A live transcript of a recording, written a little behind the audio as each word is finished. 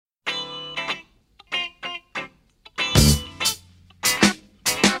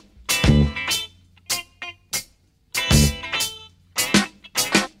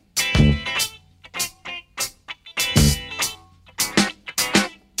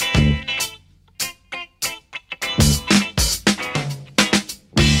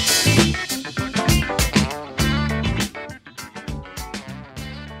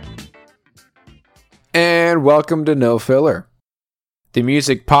and welcome to No Filler, the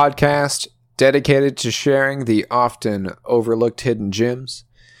music podcast dedicated to sharing the often overlooked hidden gems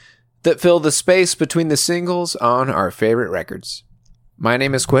that fill the space between the singles on our favorite records. My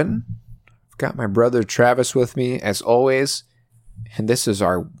name is Quentin. I've got my brother Travis with me as always, and this is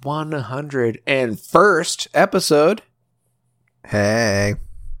our 101st episode. Hey.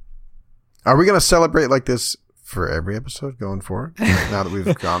 Are we going to celebrate like this for every episode going forward, now that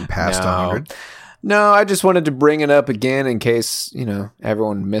we've gone past 100? No, I just wanted to bring it up again in case,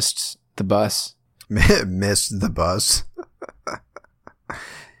 everyone missed the bus. Missed the bus.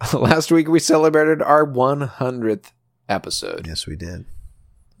 Last week we celebrated our 100th episode. Yes, we did.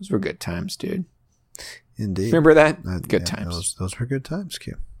 Those were good times, dude. Indeed. Remember that? Good times. Those were good times,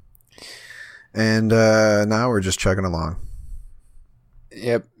 Q. And now we're just chugging along.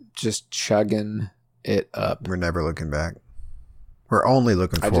 Yep, just chugging it up. We're never looking back. We're only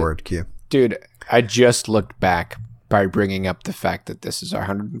looking forward, Q. Dude, I just looked back by bringing up the fact that this is our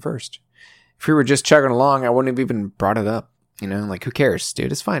 101st. If we were just chugging along, I wouldn't have even brought it up. Who cares,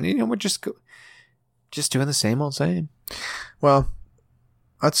 dude? It's fine. We're just doing the same old same. Well,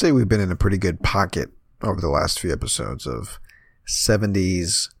 I'd say we've been in a pretty good pocket over the last few episodes of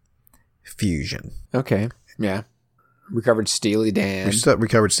 70s fusion. Okay, yeah. We covered Steely Dan. We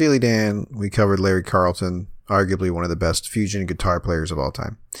covered Steely Dan. We covered Larry Carlton, arguably one of the best fusion guitar players of all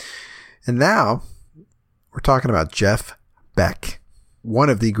time. And now we're talking about Jeff Beck, one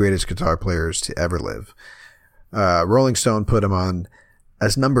of the greatest guitar players to ever live. Rolling Stone put him on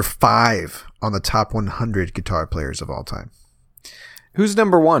as number 5 on the top 100 guitar players of all time. Who's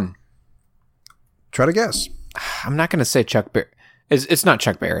number 1? Try to guess. I'm not going to say Chuck Berry. It's not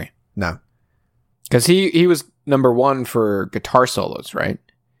Chuck Berry. No. Because he was number 1 for guitar solos, right?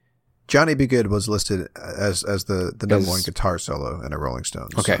 Johnny B. Goode was listed as the number 1 guitar solo in a Rolling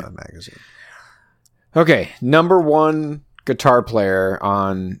Stones magazine. Okay, number 1 guitar player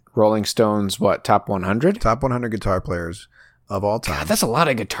on Rolling Stones, top 100? Top 100 guitar players of all time. God, that's a lot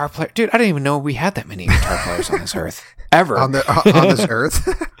of guitar players. Dude, I didn't even know we had that many guitar players on this earth. Ever. on this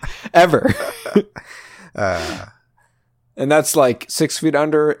earth? Ever. And that's like 6 Feet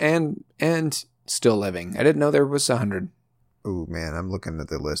Under and still living. I didn't know there was 100. Oh man, I'm looking at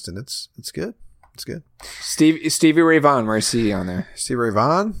the list and it's good. It's good. Stevie Ray Vaughan, where's he on there? Stevie Ray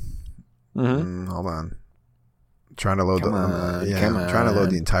Vaughan? Mm-hmm. Hold on. Trying to load trying to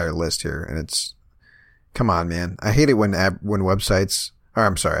load the entire list here, and it's come on, man. I hate it when websites. Or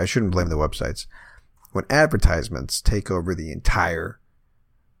I'm sorry, I shouldn't blame the websites. When advertisements take over the entire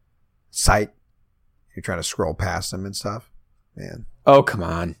site, you're trying to scroll past them and stuff. Man. Oh come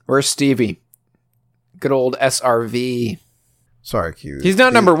on, where's Stevie? Good old SRV. Sorry, Q. He's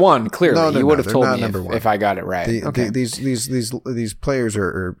not number 1. Clearly, you would have told me if I got it right. These players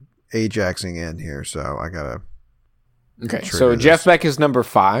are ajaxing in here, so I gotta. Okay, so Jeff Beck is number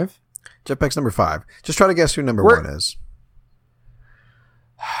 5. Jeff Beck's number 5. Just try to guess who number 1 is.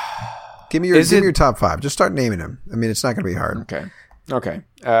 Give me your top 5. Just start naming them. I mean, it's not going to be hard. Okay.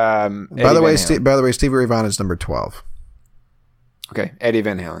 By the way, Stevie Ray Vaughan is number 12. Okay, Eddie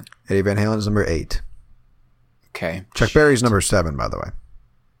Van Halen. Eddie Van Halen is number 8. Okay. Chuck Berry's number 7, by the way.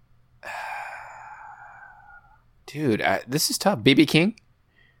 Dude, this is tough. B.B. King?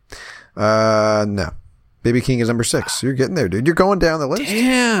 No. B.B. King is number 6. You're getting there, dude. You're going down the list.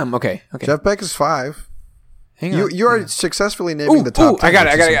 Damn. Okay. Jeff Beck is 5. Hang on. You are successfully naming the top 10. I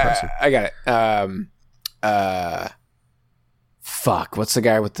got it. Fuck. What's the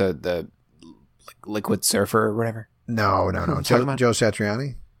guy with the Liquid Surfer or whatever? No. Joe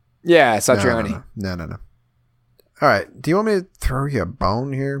Satriani? Yeah, Satriani. No. All right. Do you want me to throw you a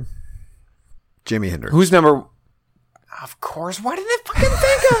bone here? Jimi Hendrix. Who's number... Of course. Why did I fucking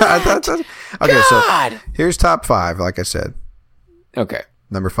think of that? Okay, God! So here's top 5, like I said. Okay.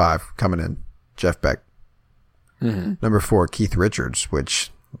 Number 5, coming in, Jeff Beck. Mm-hmm. Number 4, Keith Richards, which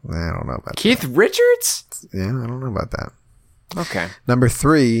I don't know about Keith Richards? Yeah, I don't know about that. Okay. Number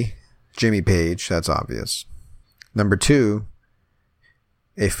 3, Jimmy Page. That's obvious. Number 2,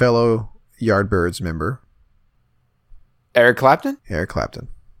 a fellow Yardbirds member. Eric Clapton? Eric Clapton.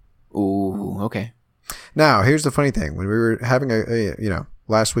 Ooh, okay. Now, here's the funny thing. When we were having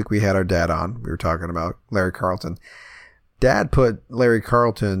last week we had our dad on. We were talking about Larry Carlton. Dad put Larry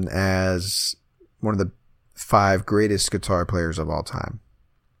Carlton as one of the 5 greatest guitar players of all time.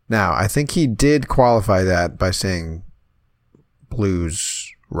 Now, I think he did qualify that by saying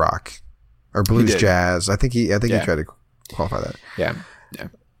blues rock or blues jazz. I think he tried to qualify that. Yeah.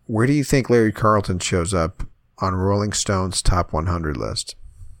 Where do you think Larry Carlton shows up on Rolling Stone's top 100 list?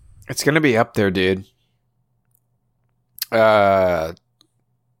 It's going to be up there, dude. I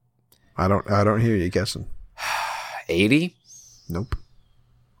don't hear you guessing. 80? Nope.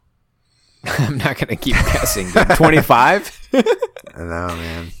 I'm not going to keep guessing. 25? No,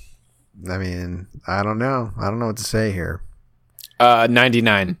 man. I mean, I don't know. I don't know what to say here.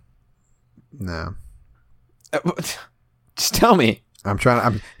 99. No. Just tell me.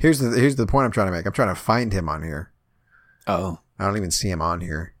 Here's the point I'm trying to make. I'm trying to find him on here. Oh. I don't even see him on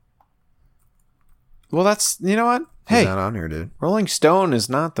here. Well, that's, you know what? He's Hey, not on here, dude. Rolling Stone is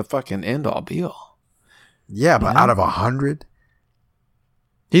not the fucking end all be all. Yeah, but out of 100,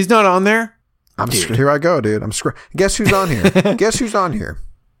 he's not on there? here I go, dude. Guess who's on here? Guess who's on here?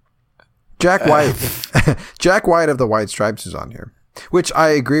 Jack White. Jack White of the White Stripes is on here, which I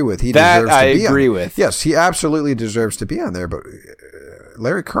agree with. He deserves to be on. I agree with. Yes, he absolutely deserves to be on there, but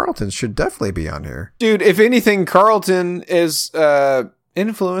Larry Carlton should definitely be on here. Dude, if anything, Carlton is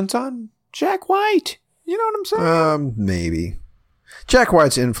influence on Jack White. You know what I'm saying? Maybe. Jack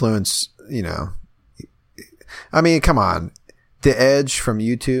White's influence, you know. I mean, come on. The Edge from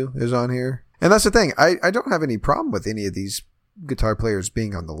U2 is on here. And that's the thing. I don't have any problem with any of these guitar players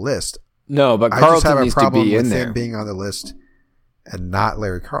being on the list. No, but I just have Carlton a needs to problem be in with there. him being on the list and not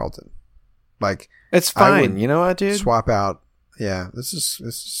Larry Carlton. Like, It's I fine. would You know what, dude? swap out. Yeah, this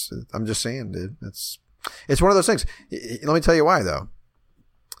is. I'm just saying, dude. It's one of those things. Let me tell you why, though.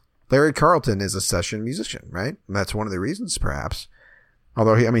 Larry Carlton is a session musician, right? And that's one of the reasons, perhaps.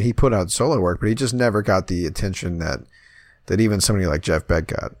 Although he put out solo work, but he just never got the attention that even somebody like Jeff Beck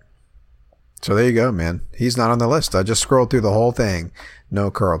got. So there you go, man. He's not on the list. I just scrolled through the whole thing. No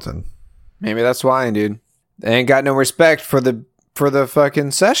Carlton. Maybe that's why, dude. They ain't got no respect for the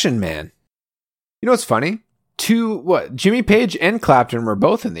fucking session man. You know what's funny? Jimmy Page and Clapton were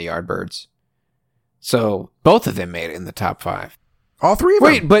both in the Yardbirds. So both of them made it in the top 5. All three of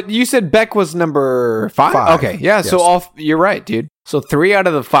them. Wait, but you said Beck was number 5? 5. Okay, yeah, Yes. so you're right, dude. So 3 out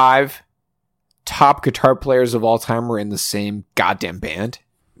of the 5 top guitar players of all time were in the same goddamn band.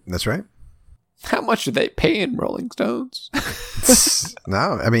 That's right. How much are they paying Rolling Stones?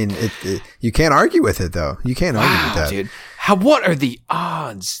 No, I mean, you can't argue with it, though. You can't argue with that. Dude. What are the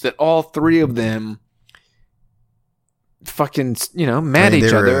odds that all 3 of them fucking, met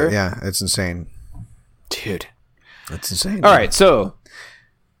each other? Yeah, it's insane. Dude. It's insane. All right, so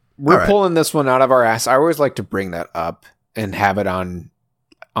we're All right. pulling this one out of our ass. I always like to bring that up and have it on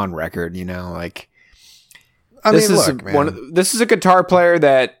record, like I this mean, is look, man. this is a guitar player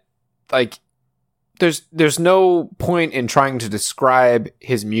that, like, there's no point in trying to describe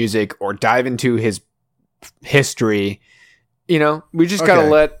his music or dive into his history. We just got to Okay.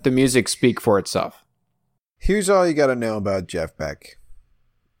 let the music speak for itself. Here's all you got to know about Jeff Beck.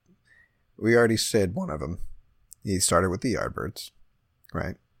 We already said one of them. He started with the Yardbirds,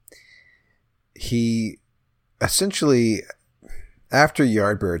 right? He essentially, after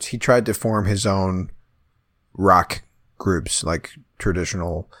Yardbirds, he tried to form his own rock groups, like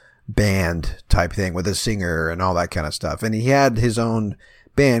traditional band type thing with a singer and all that kind of stuff. And he had his own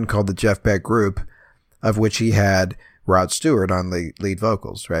band called the Jeff Beck Group, of which he had Rod Stewart on the lead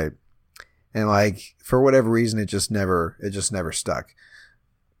vocals, right? And like, for whatever reason, it just never stuck.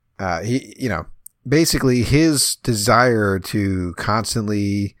 Basically his desire to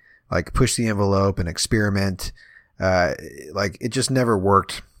constantly like push the envelope and experiment, like it just never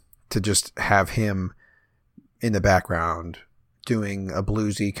worked to just have him in the background doing a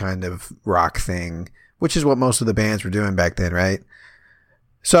bluesy kind of rock thing, which is what most of the bands were doing back then, right?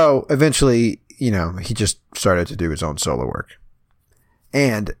 So eventually, he just started to do his own solo work.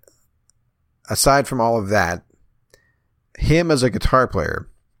 And aside from all of that, him as a guitar player,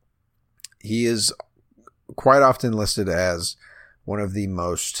 he is quite often listed as one of the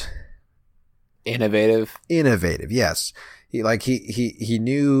most Innovative. Yes. He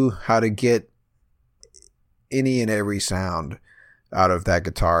knew how to get any and every sound out of that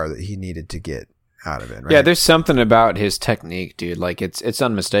guitar that he needed to get out of it. Right? Yeah, there's something about his technique, dude. Like it's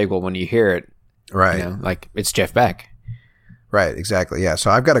unmistakable when you hear it. Right. Like it's Jeff Beck. Right. Exactly. Yeah. So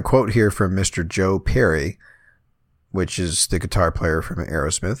I've got a quote here from Mr. Joe Perry, which is the guitar player from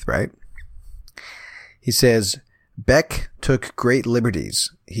Aerosmith, right? He says, Beck took great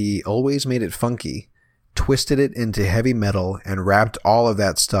liberties. He always made it funky, twisted it into heavy metal, and wrapped all of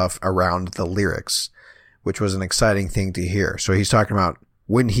that stuff around the lyrics, which was an exciting thing to hear. So he's talking about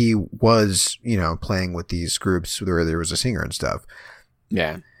when he was, playing with these groups where there was a singer and stuff.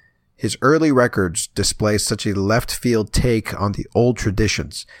 Yeah. His early records display such a left field take on the old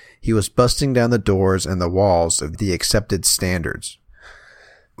traditions. He was busting down the doors and the walls of the accepted standards.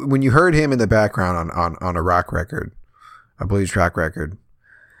 When you heard him in the background on a rock record, a blues rock record,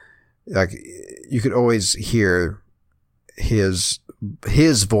 like you could always hear his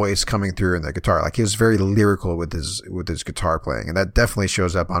voice coming through in the guitar. Like he was very lyrical with his guitar playing, and that definitely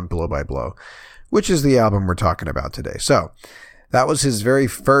shows up on Blow by Blow, which is the album we're talking about today. So that was his very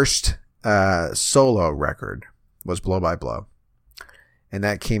first solo record, was Blow by Blow, and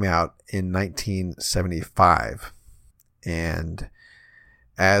that came out in 1975. And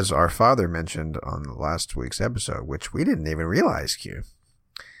as our father mentioned on last week's episode, which we didn't even realize, Q,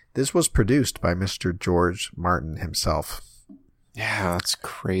 this was produced by Mr. George Martin himself. Yeah, that's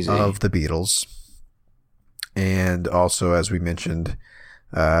crazy. Of the Beatles. And also, as we mentioned,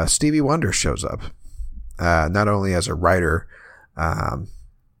 Stevie Wonder shows up. Not only as a writer,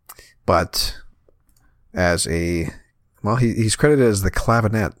 but as he's credited as the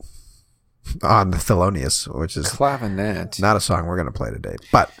clavinet on Thelonious, which is clavinet. Not a song we're going to play today.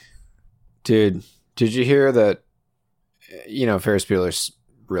 But, dude, did you hear that, Ferris Bueller's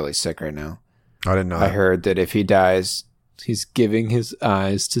really sick right now? I didn't know that. I heard that if he dies, he's giving his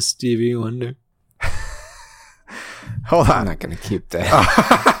eyes to Stevie Wonder. Hold on. I'm not going to keep that.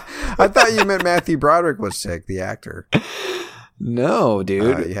 I thought you meant Matthew Broderick was sick, the actor. No,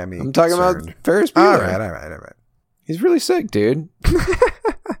 dude. You had me I'm talking concerned. about Ferris Bueller. All right. He's really sick, dude.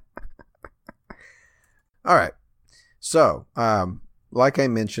 All right. So, like I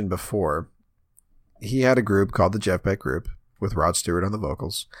mentioned before, he had a group called the Jeff Beck Group with Rod Stewart on the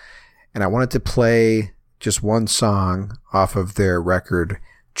vocals. And I wanted to play just one song off of their record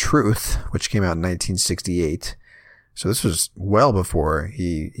Truth, which came out in 1968. So this was well before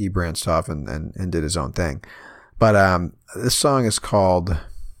he branched off and did his own thing. But this song is called,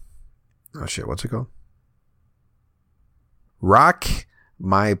 what's it called? Rock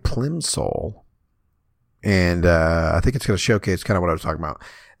My Plimsoll. And I think it's going to showcase kind of what I was talking about.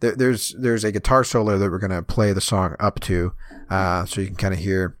 There's a guitar solo that we're going to play the song up to, so you can kind of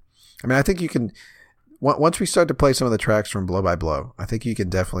hear. I mean, I think you can, once we start to play some of the tracks from Blow by Blow, I think you can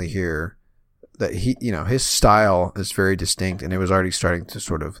definitely hear that his style is very distinct, and it was already starting to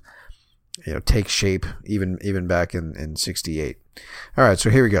sort of, take shape even back in 68. All right,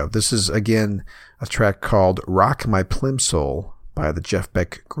 so here we go. This is, again, a track called Rock My Plimsoll by the Jeff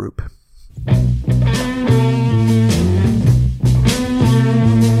Beck Group.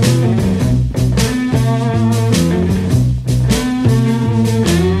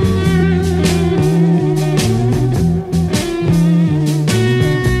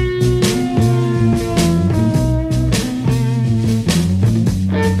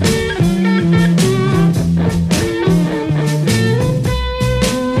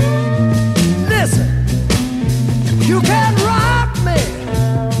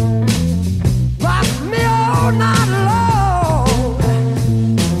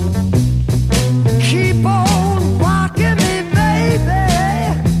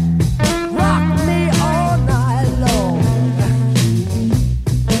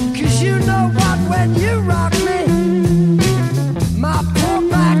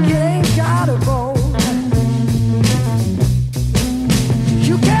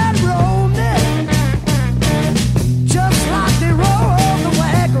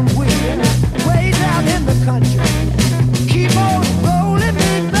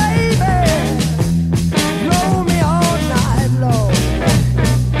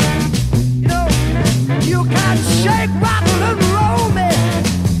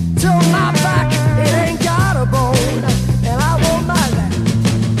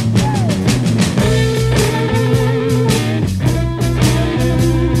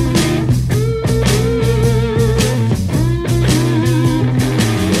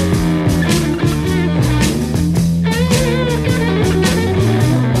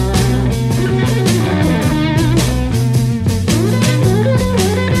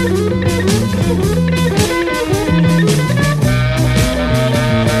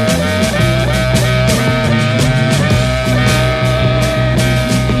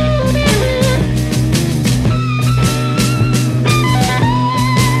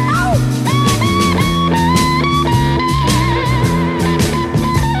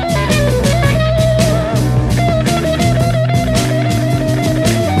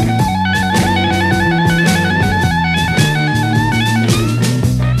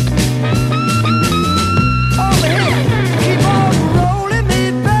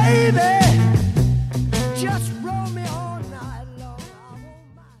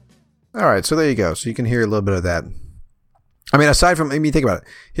 So there you go. So you can hear a little bit of that. I mean, aside from, think about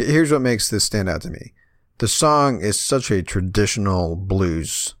it. Here's what makes this stand out to me. The song is such a traditional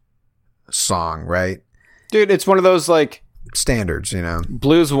blues song, right? Dude, it's one of those standards,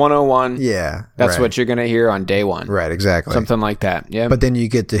 Blues 101. Yeah. That's what you're going to hear on day one. Right, exactly. Something like that. Yeah. But then you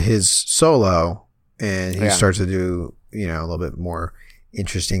get to his solo and he starts to do a little bit more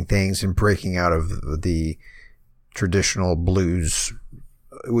interesting things and breaking out of the traditional blues,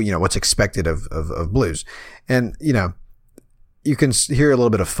 what's expected of blues. And, you can hear a little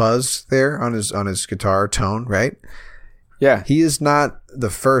bit of fuzz there on his guitar tone, right? Yeah. He is not the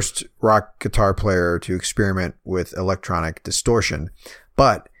first rock guitar player to experiment with electronic distortion,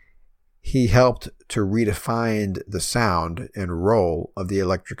 but he helped to redefine the sound and role of the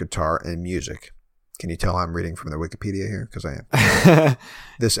electric guitar in music. Can you tell I'm reading from the Wikipedia here? Because I am.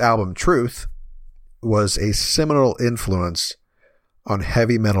 This album, Truth, was a seminal influence on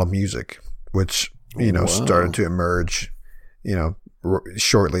heavy metal music, which, started to emerge,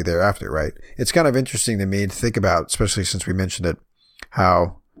 shortly thereafter, right? It's kind of interesting to me to think about, especially since we mentioned it,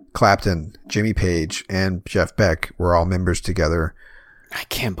 how Clapton, Jimmy Page, and Jeff Beck were all members together. I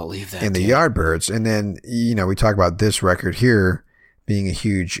can't believe that. In the Yardbirds. And then, we talk about this record here being a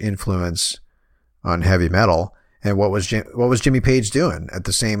huge influence on heavy metal. And what was Jimmy Page doing at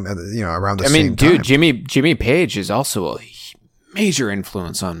the same, around the same time? Jimmy Page is also a major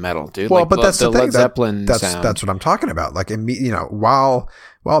influence on metal, dude. Well, but that's the thing. Led Zeppelin sound. That's what I'm talking about. Like, while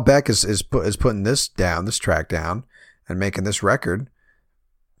Beck is putting this track down and making this record,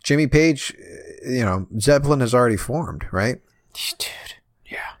 Jimmy Page, Zeppelin has already formed, right? Dude,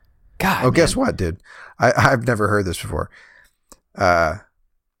 yeah. God. Oh, guess what, dude? I've never heard this before.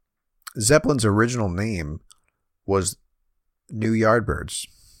 Zeppelin's original name was New Yardbirds.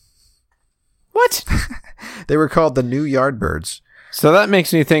 What? They were called the New Yardbirds. So that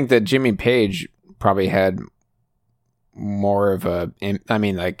makes me think that Jimmy Page probably had more of a. I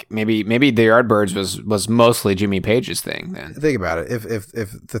mean, like maybe the Yardbirds was mostly Jimmy Page's thing. Then think about it. If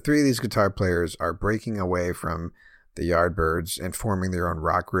the three of these guitar players are breaking away from the Yardbirds and forming their own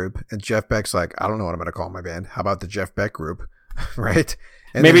rock group, and Jeff Beck's like, I don't know what I'm going to call my band. How about the Jeff Beck Group, right?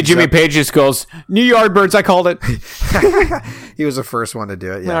 And maybe Jimmy Page just goes, New Yardbirds, I called it. He was the first one to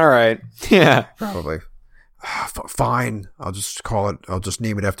do it. Yeah. All right. Yeah. Probably. Fine. I'll just call it. I'll just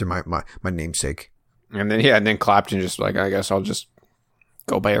name it after my namesake. And then Clapton just like, I guess I'll just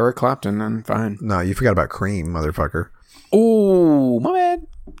go by Eric Clapton then. Fine. No, you forgot about Cream, motherfucker. Oh, my bad.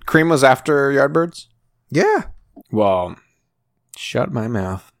 Cream was after Yardbirds? Yeah. Well, shut my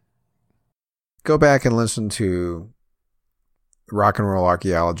mouth. Go back and listen to Rock and Roll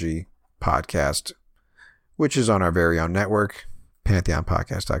Archaeology podcast, which is on our very own network,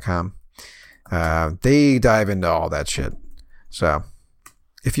 pantheonpodcast.com. They dive into all that shit. So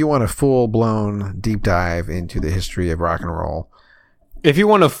if you want a full-blown deep dive into the history of rock and roll. If you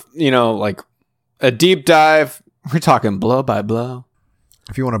want to, like a deep dive, we're talking blow by blow.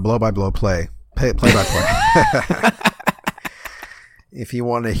 If you want a blow-by-blow play by play. If you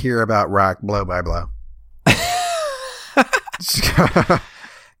want to hear about rock blow by blow.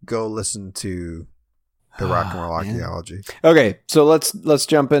 Go listen to the Rock and Roll Archaeology. Okay, so let's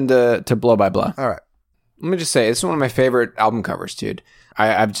jump into blow by blow. All right. Let me just say, it's one of my favorite album covers, dude.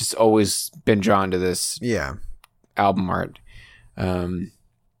 I've just always been drawn to this album art.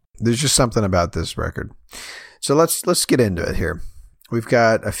 There's just something about this record. So let's get into it here. We've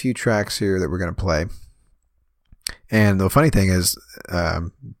got a few tracks here that we're going to play. And the funny thing is,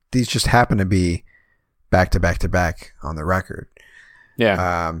 these just happen to be back to back to back on the record.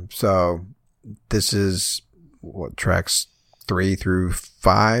 Yeah. So this is what, tracks 3 through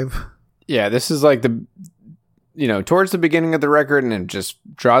 5? Yeah, this is like towards the beginning of the record, and it just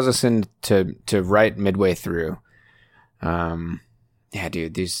draws us in to right midway through. Yeah,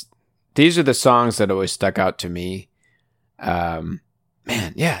 dude, these are the songs that always stuck out to me.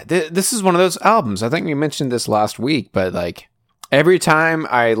 Man, yeah, this is one of those albums. I think we mentioned this last week, but like every time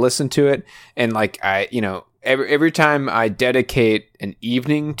I listen to it, and like every time I dedicate an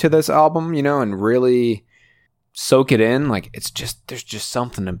evening to this album, and really soak it in, like there's just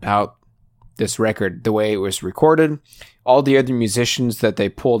something about this record, the way it was recorded, all the other musicians that they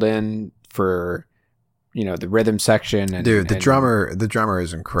pulled in for, the rhythm section. And, dude, the drummer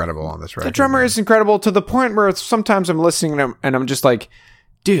is incredible on this record. The drummer is incredible to the point where sometimes I'm listening and I'm just like,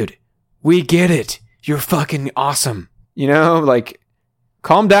 dude, we get it. You're fucking awesome. Like,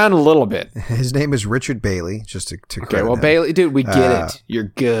 calm down a little bit. His name is Richard Bailey, just to okay, well, him. Bailey, dude, we get it. You're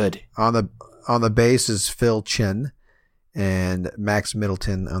good. On the bass is Phil Chin and Max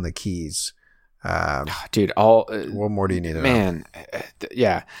Middleton on the keys. Dude, what more do you need to know? Man,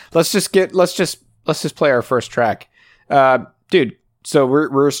 yeah. Let's just play our first track. Dude, so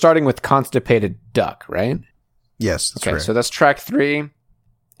we're starting with Constipated Duck, right? Yes, that's okay, right. So that's track 3.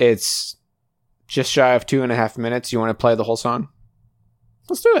 It's just shy of 2.5 minutes. You want to play the whole song?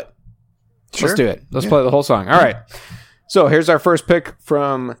 Let's do it. Sure. Let's do it. Let's play the whole song. All right. So here's our first pick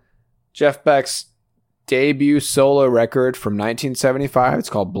from Jeff Beck's debut solo record from 1975. It's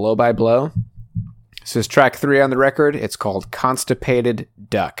called Blow by Blow. This is track 3 on the record. It's called Constipated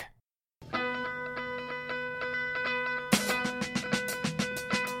Duck.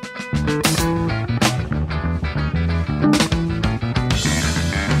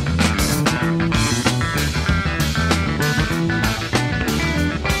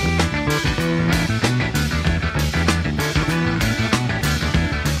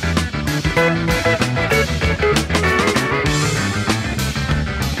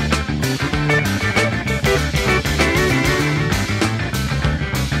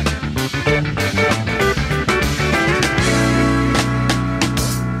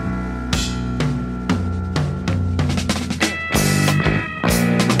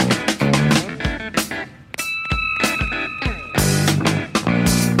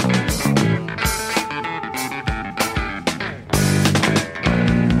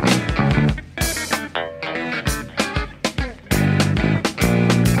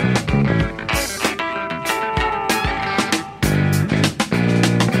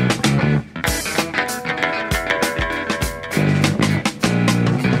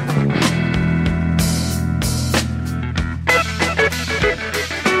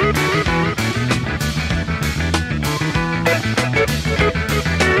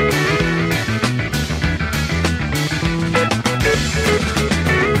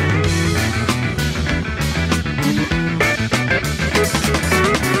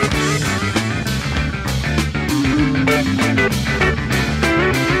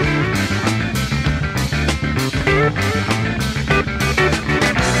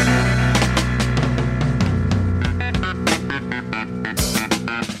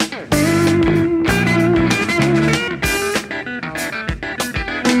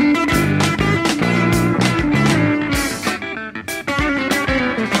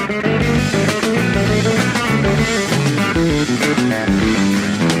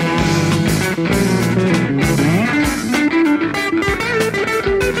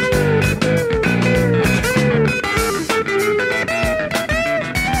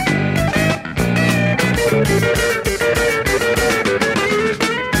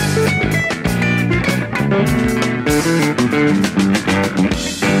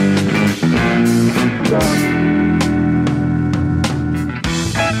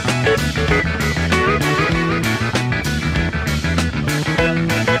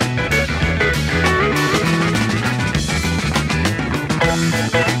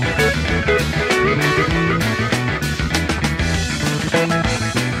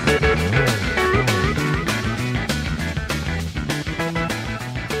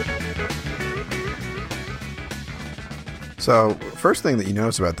 So, first thing that you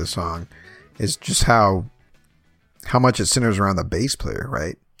notice about this song is just how much it centers around the bass player,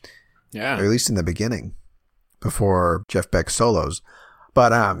 right? Yeah. Or at least in the beginning, before Jeff Beck solos.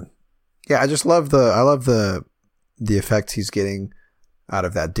 But yeah, I just love the effect he's getting out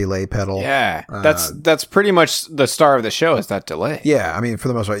of that delay pedal. Yeah, that's pretty much the star of the show, is that delay. Yeah, I mean, for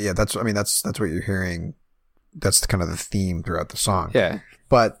the most part, yeah, that's what you're hearing. That's kind of the theme throughout the song. Yeah,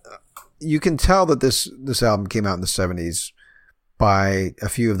 but you can tell that this album came out in the 70s by a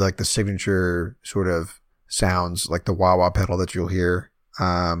few of like the signature sort of sounds, like the wah-wah pedal that you'll hear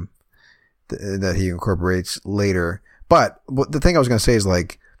that he incorporates later. But the thing I was going to say is,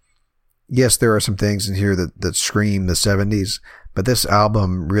 like, yes, there are some things in here that scream the 70s, but this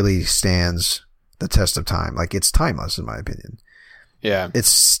album really stands the test of time. Like, it's timeless, in my opinion. Yeah. It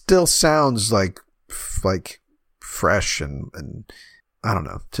still sounds like fresh and I don't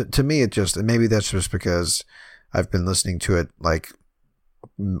know. To me, it just, and maybe that's just because I've been listening to it like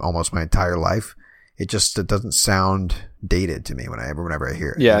almost my entire life. It doesn't sound dated to me whenever I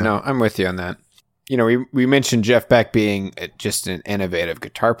hear it. Yeah, you know? no, I'm with you on that. You know, we mentioned Jeff Beck being just an innovative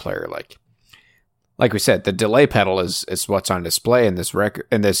guitar player. Like we said, the delay pedal is what's on display in this record,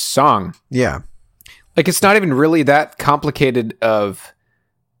 in this song. Yeah. Like, it's not even really that complicated of,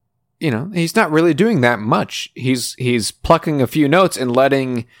 you know, he's not really doing that much. He's plucking a few notes and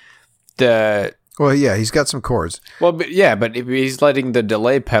letting the... Well, yeah, he's got some chords. Well, but he's letting the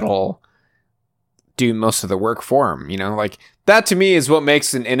delay pedal do most of the work for him, you know? Like, that to me is what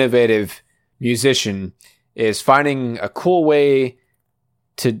makes an innovative musician, is finding a cool way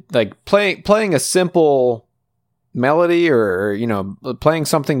to, like, playing a simple melody, or, you know, playing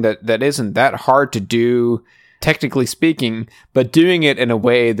something that isn't that hard to do, technically speaking, but doing it in a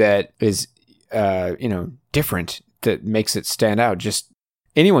way that is, you know, different, that makes it stand out. Just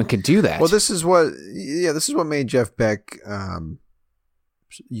anyone could do that. Well, this is what made Jeff Beck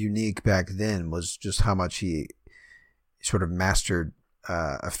unique back then, was just how much he sort of mastered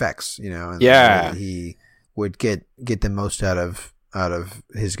effects, and Yeah. he would get the most out of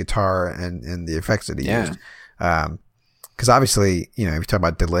his guitar and the effects that he used. Because obviously, if you talk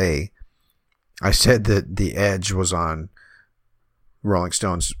about delay, I said that the Edge was on Rolling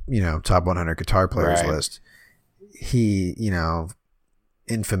Stone's, top 100 guitar players list. He,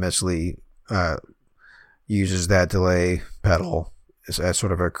 infamously uses that delay pedal as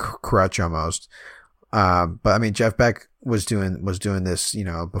sort of a crutch almost. But I mean, Jeff Beck was doing this,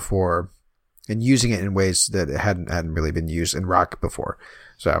 before, and using it in ways that it hadn't really been used in rock before.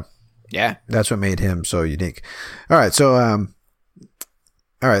 So yeah, that's what made him so unique. All right, so all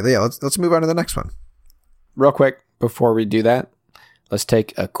right, yeah, let's move on to the next one. Real quick before we do that, let's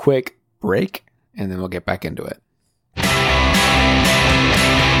take a quick break, and then we'll get back into it.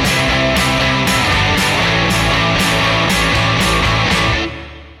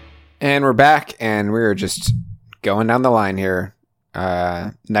 And we're back, and we're just going down the line here.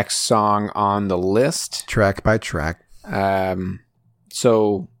 Next song on the list. Track by track.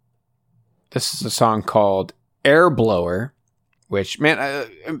 So this is a song called Air Blower, which, man,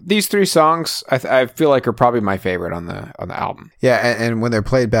 these three songs I feel like are probably my favorite on the album. Yeah, and when they're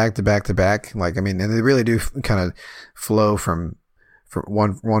played back to back to back, like, I mean, and they really do kind of flow from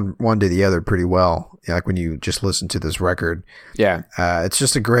one to the other pretty well. Like when you just listen to this record. Yeah. It's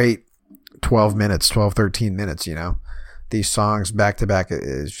just a great 13 minutes, These songs back to back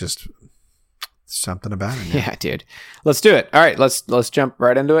is just something about it. Yeah, dude. Let's do it. All right, let's jump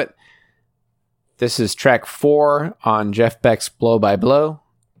right into it. This is track 4 on Jeff Beck's Blow by Blow.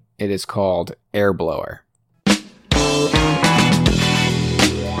 It is called Air Blower.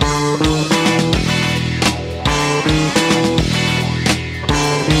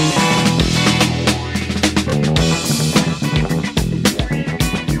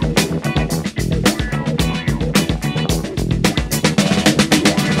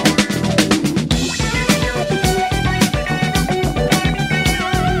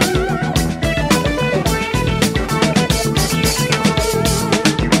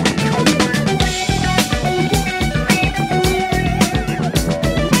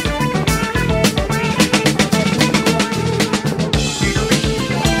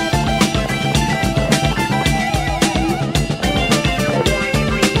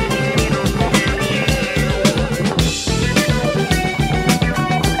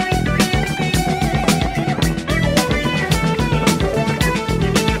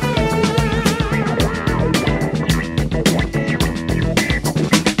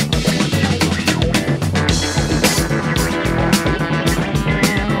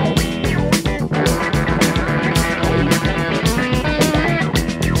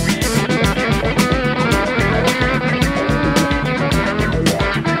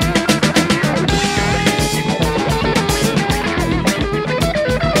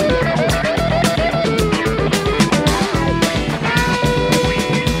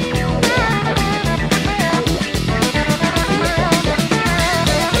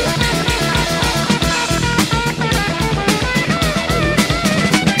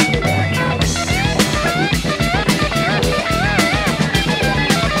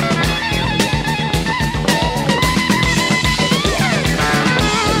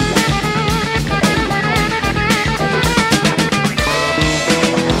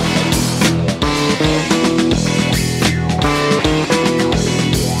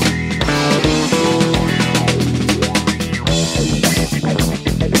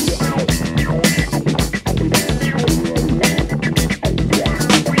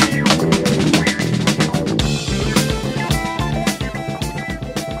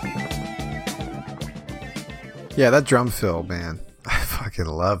 Yeah, that drum fill, man. I fucking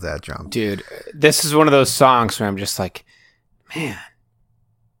love that drum. Dude, this is one of those songs where I'm just like, man,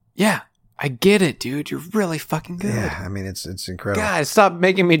 yeah, I get it, dude. You're really fucking good. Yeah, I mean, it's incredible. God, stop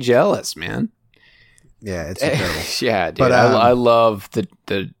making me jealous, man. Yeah, it's incredible. Yeah, dude. But, I love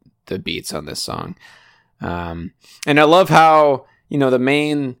the beats on this song. And I love how, the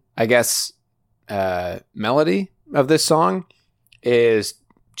main, I guess, melody of this song is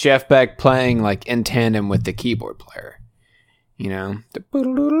Jeff Beck playing like in tandem with the keyboard player. Yeah,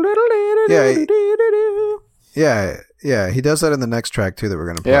 he does that in the next track too that we're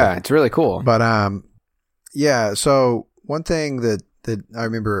gonna play. Yeah, it's really cool. But yeah. So one thing that I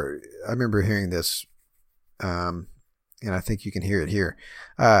remember hearing this, and I think you can hear it here.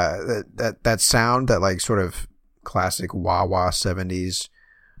 That sound, that like sort of classic wah-wah 70s.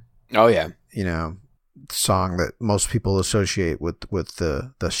 Oh yeah. Song that most people associate with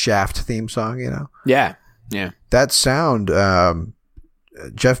the Shaft theme song. Yeah. That sound.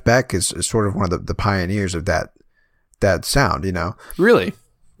 Jeff Beck is sort of one of the pioneers of that that sound, you know? Really?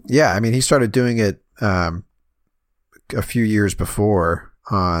 Yeah. I mean, he started doing it a few years before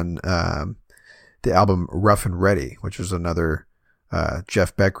on the album Rough and Ready, which was another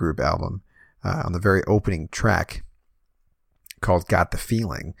Jeff Beck Group album, on the very opening track called Got the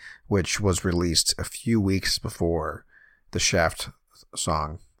Feeling, which was released a few weeks before the Shaft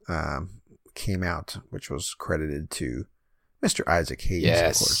song came out, which was credited to Mr. Isaac Hayes,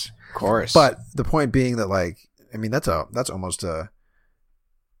 Yes, of course. But the point being that, like, I mean, that's almost a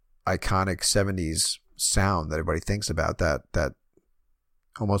iconic 70s sound that everybody thinks about, that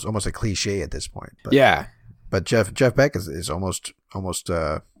almost a cliche at this point. But, yeah. But Jeff Beck is almost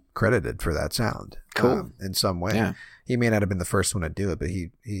credited for that sound. Cool. In some way. Yeah. He may not have been the first one to do it, but he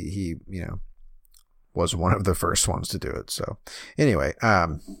you know, was one of the first ones to do it. So anyway,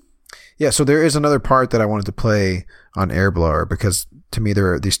 yeah, so there is another part that I wanted to play on Airblower, because to me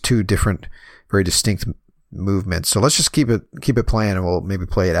there are these two different, very distinct movements. So let's just keep it playing, and we'll maybe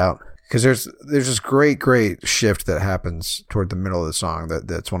play it out, because there's this great shift that happens toward the middle of the song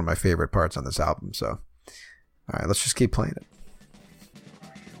that's one of my favorite parts on this album. So all right, let's just keep playing it.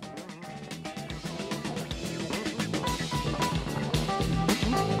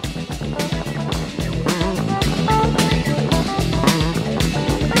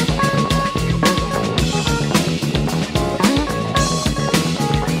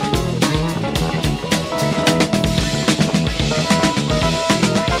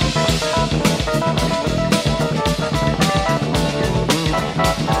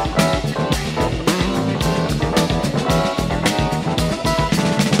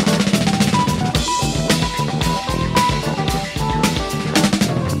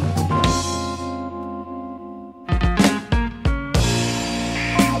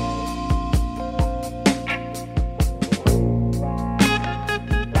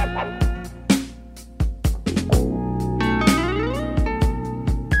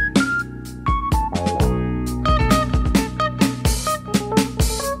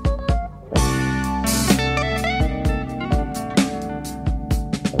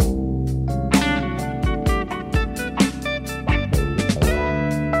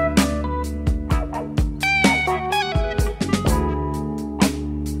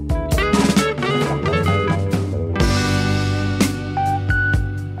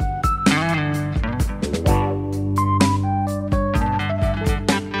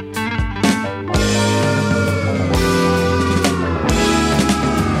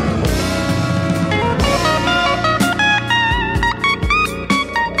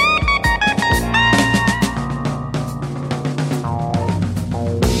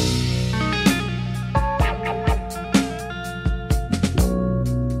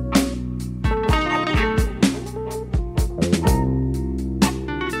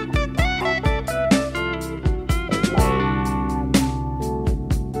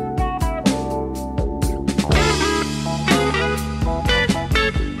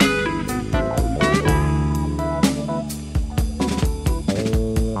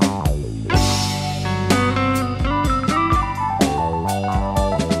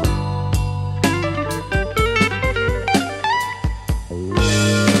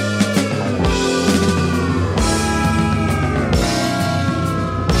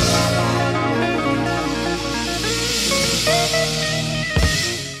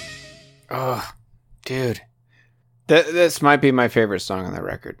 Dude, this might be my favorite song on the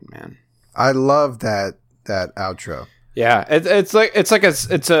record, man. I love that outro. Yeah, it's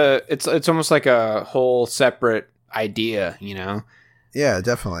almost like a whole separate idea, you know. Yeah,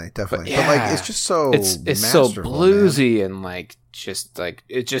 definitely. But, But like, it's just so it's so bluesy, man. And like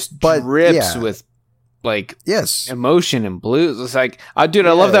it just drips with like emotion and blues. It's like, I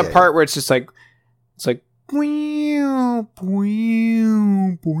love that part where it's like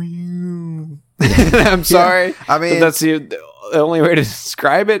I'm sorry. I mean, that's the only way to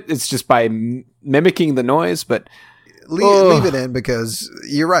describe it. It's just by mimicking the noise, but leave it in, because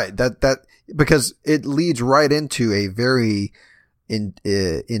you're right. That because it leads right into a very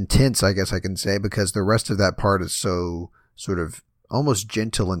intense, I guess I can say, because the rest of that part is so sort of almost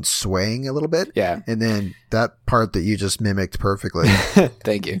gentle and swaying a little bit. Yeah. And then that part that you just mimicked perfectly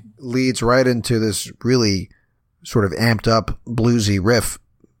thank you, leads right into this really sort of amped up bluesy riff,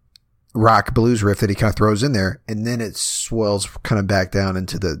 rock blues riff that he kind of throws in there, and then it swells kind of back down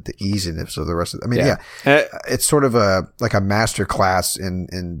into the easiness of the rest of it. I mean, it's sort of like a master class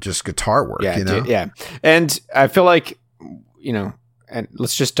in just guitar work, you know? Yeah. And I feel like, you know, and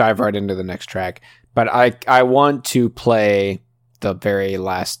let's just dive right into the next track, but I want to play the very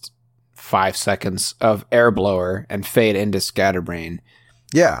last 5 seconds of Airblower and fade into Scatterbrain,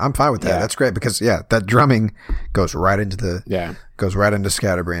 Yeah, I'm fine with that. Yeah. That's great because that drumming goes right into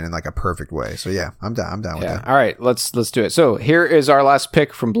Scatterbrain in like a perfect way. So yeah, I'm down with that. All right, let's do it. So here is our last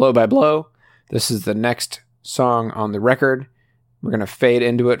pick from Blow by Blow. This is the next song on the record. We're gonna fade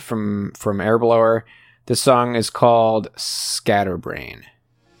into it from Airblower. This song is called Scatterbrain.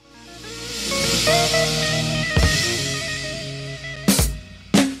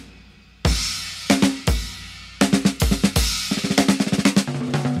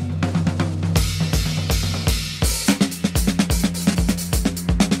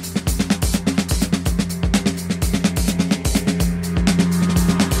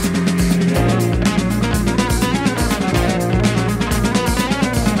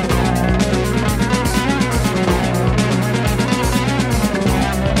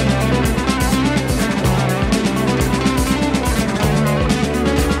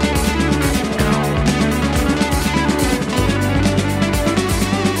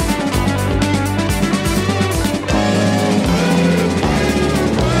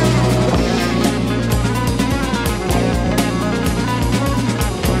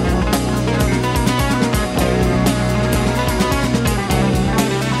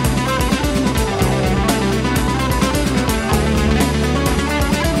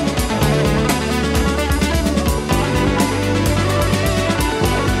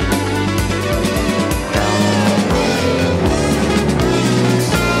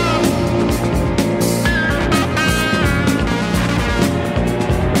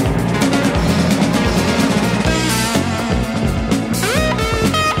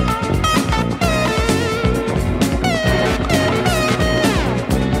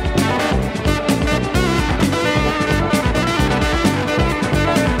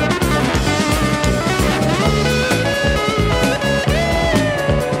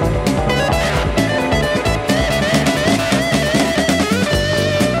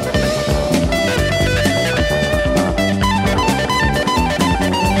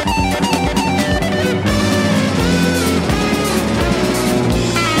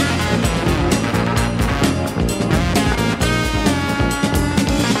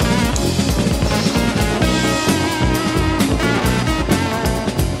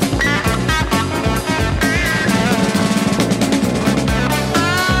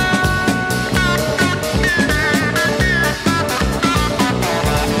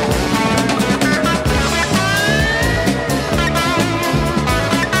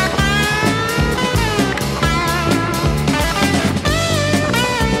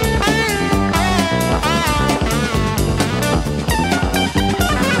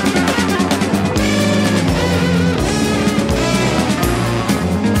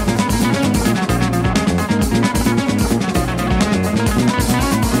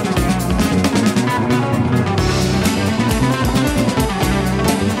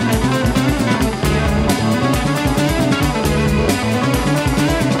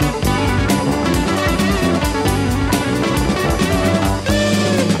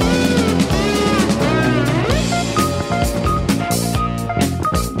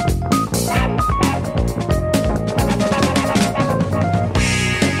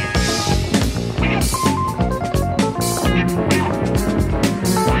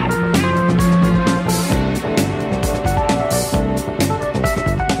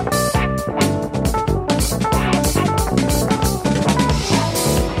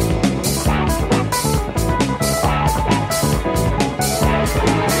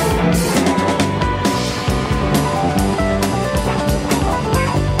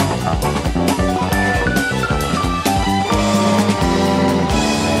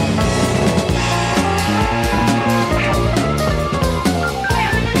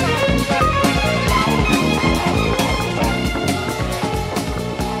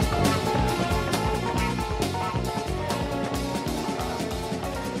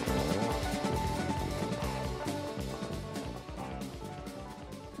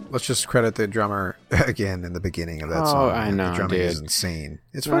 Let's just credit the drummer again in the beginning of that song. I know, the drumming dude. is insane.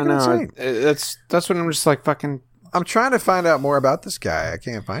 It's fucking insane. That's when I'm just like fucking. I'm trying to find out more about this guy. I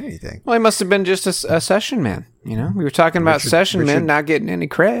can't find anything. Well, he must have been just a session man. You know, we were talking about session men not getting any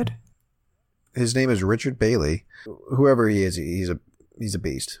cred. His name is Richard Bailey. Whoever he is, he's a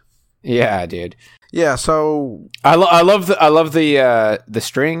beast. Yeah, dude. Yeah. So I love the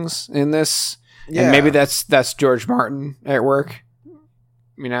strings in this. Yeah. And maybe that's George Martin at work.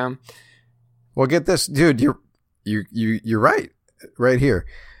 You know. Well, get this, dude. You're right. Right here.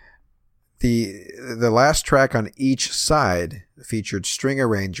 The last track on each side featured string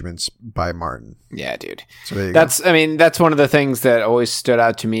arrangements by Martin. Yeah, dude. So there you go. I mean, that's one of the things that always stood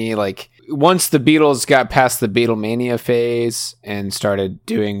out to me. Like once the Beatles got past the Beatlemania phase and started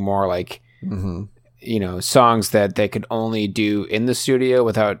doing more like, you know, songs that they could only do in the studio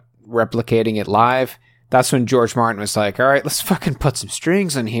without replicating it live, that's when George Martin was like, all right, let's fucking put some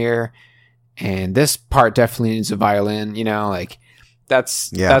strings in here. And this part definitely needs a violin, you know, like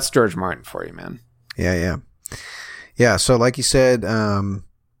that's George Martin for you, man. Yeah. So like you said,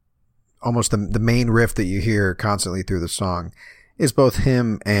 almost the main riff that you hear constantly through the song is both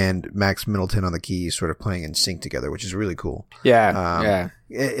him and Max Middleton on the keys sort of playing in sync together, which is really cool. Yeah.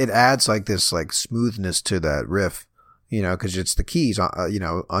 It adds like this like smoothness to that riff, you know, because it's the keys, you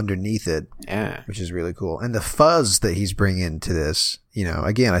know, underneath it, which is really cool. And the fuzz that he's bringing to this, you know,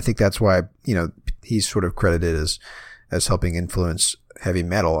 again, I think that's why, you know, he's sort of credited as helping influence heavy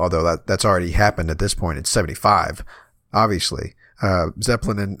metal, although that's already happened at this point. It's 75, obviously.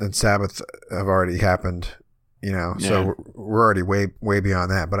 Zeppelin and Sabbath have already happened, you know, so we're already way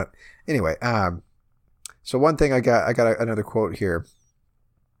beyond that. But anyway, so one thing I got another quote here,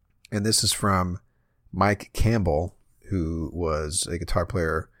 and this is from Mike Campbell, who was a guitar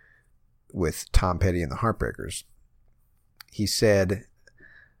player with Tom Petty and the Heartbreakers. He said,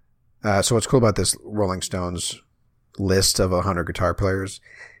 so what's cool about this Rolling Stones list of 100 guitar players,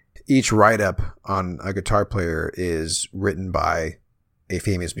 each write-up on a guitar player is written by a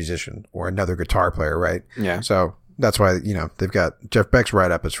famous musician or another guitar player, right? Yeah. So that's why, you know, they've got Jeff Beck's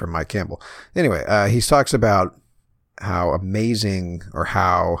write-up is from Mike Campbell. Anyway, he talks about how amazing or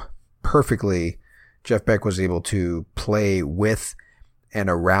how perfectly Jeff Beck was able to play with and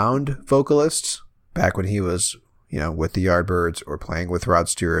around vocalists back when he was, you know, with the Yardbirds or playing with Rod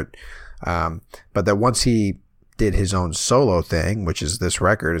Stewart. But that once he did his own solo thing, which is this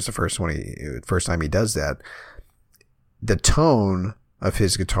record, is the first time he does that, the tone of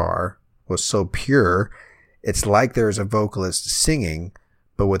his guitar was so pure, it's like there's a vocalist singing,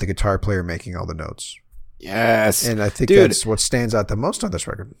 but with a guitar player making all the notes. Yes. And I think that's what stands out the most on this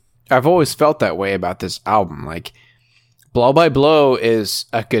record. I've always felt that way about this album. Like, Blow by Blow is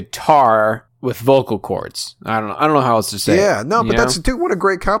a guitar with vocal cords. I don't know how else to say it. Yeah, no, but that's, dude, what a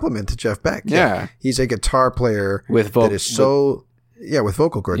great compliment to Jeff Beck. Yeah. He's a guitar player with that is so, with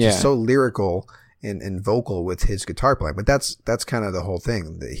vocal cords. He's so lyrical and vocal with his guitar playing. But that's kind of the whole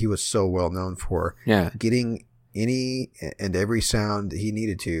thing that he was so well known for. Yeah. Getting any and every sound he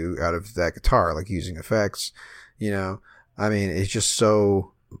needed to out of that guitar, like using effects, you know. I mean, it's just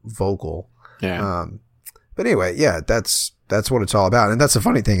so vocal. Yeah. But anyway, that's what it's all about. And that's the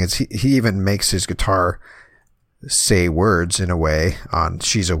funny thing is he even makes his guitar say words in a way on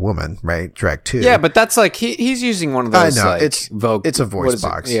She's a Woman, right? Track 2. Yeah, but that's like he's using one of those. I know. Like, it's a voice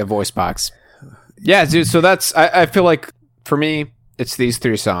box. Yeah, voice box. Yeah, dude. So that's I feel like for me it's these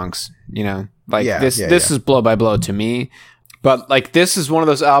 3 songs. You know, like this is Blow by Blow to me. But like this is one of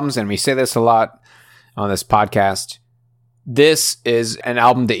those albums, and we say this a lot on this podcast. This is an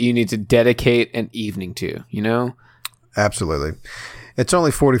album that you need to dedicate an evening to, you know? Absolutely. It's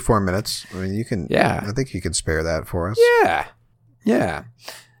only 44 minutes. I mean, you can, I think you can spare that for us. Yeah.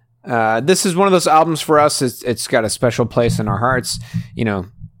 This is one of those albums for us. It's got a special place in our hearts. You know,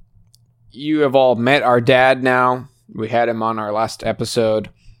 you have all met our dad now. We had him on our last episode.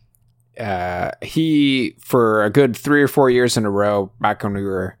 He, for a good 3 or 4 years in a row, back when we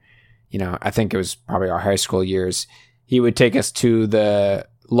were, you know, I think it was probably our high school years, he would take us to the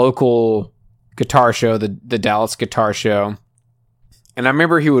local guitar show, the Dallas Guitar Show. And I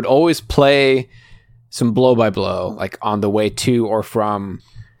remember he would always play some Blow by Blow, like on the way to or from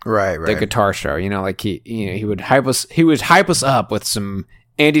the guitar show. You know, like he would hype us up with some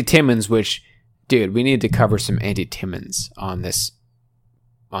Andy Timmons, which, dude, we need to cover some Andy Timmons on this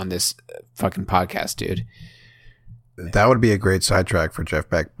fucking podcast, dude. That would be a great sidetrack for Jeff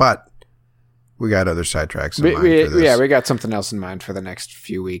Beck, but we got other sidetracks in mind for this. Yeah, we got something else in mind for the next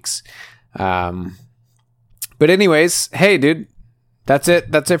few weeks. But anyways, hey, dude, that's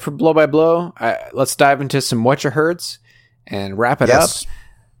it. That's it for Blow by Blow. Let's dive into some What You Heards and wrap it up.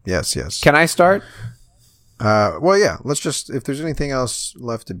 Yes. Can I start? Well, yeah. Let's just, if there's anything else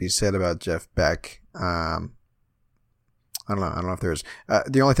left to be said about Jeff Beck, I don't know if there is.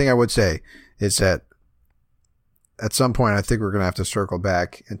 The only thing I would say is that at some point, I think we're going to have to circle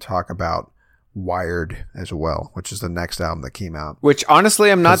back and talk about Wired as well, which is the next album that came out. Which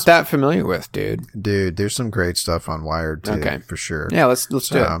honestly, I'm not that familiar with, dude. Dude, there's some great stuff on Wired too, for sure. Yeah, let's do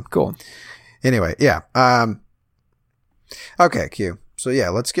it. Cool. Anyway, yeah. Okay, Q. So yeah,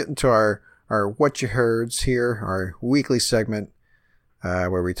 let's get into our What You Heards here, our weekly segment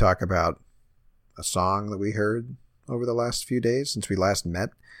where we talk about a song that we heard over the last few days since we last met.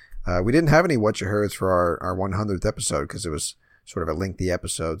 We didn't have any What You Heards for our 100th episode because it was sort of a lengthy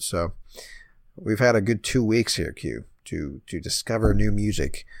episode. So we've had a good 2 weeks here, Q, to discover new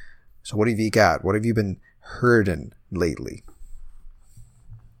music. So what have you got? What have you been hearding lately?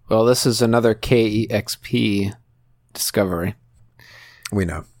 Well, this is another KEXP discovery. We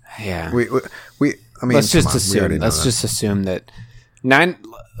know. Yeah. We I mean, let's just assume that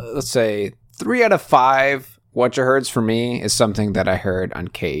 3 out of 5 what you heard's for me is something that I heard on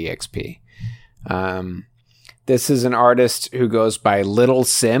KEXP. This is an artist who goes by Little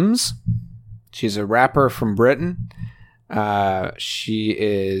Simz. She's a rapper from Britain. She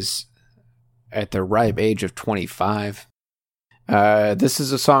is at the ripe age of 25. This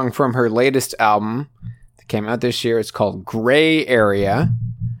is a song from her latest album that came out this year. It's called Gray Area.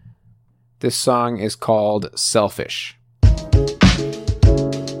 This song is called Selfish.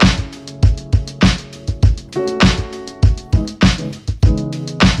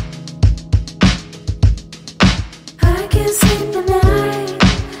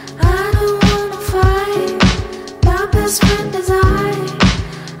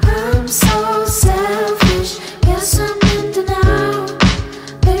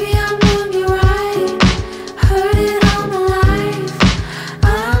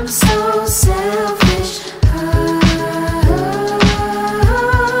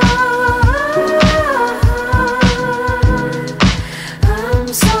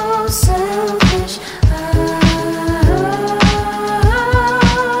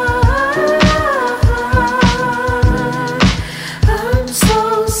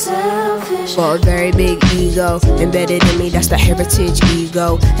 Embedded in me, that's the heritage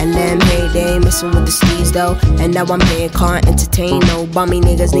ego. And them, hey, they ain't messing with the steez though. And now I'm here, can't entertain no bummy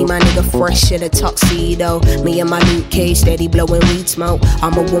niggas. Need my nigga fresh in a tuxedo. Me and my Luke Cage steady blowing weed smoke.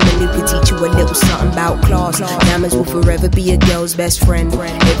 I'm a woman who can teach you a little something about class. Diamonds will forever be a girl's best friend.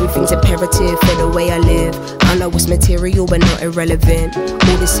 Everything's imperative for the way I live. I know it's material but not irrelevant.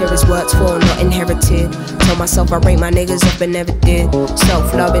 All this here is worked for, not inherited. Told myself I rate my niggas up and never did.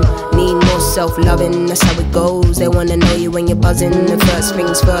 Self-loving, need more self-loving. That's how it goes. They wanna know you when you're buzzing. The first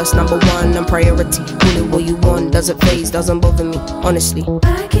things first, number one, I'm priority. Call it what you want, doesn't phase, doesn't bother me, honestly.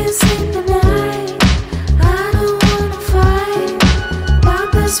 I can't sleep at night, I don't wanna fight. My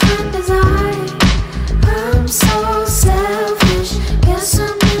best friend is I'm so selfish, guess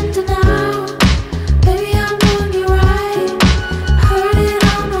I'm in denial. Baby, I know you're right, heard it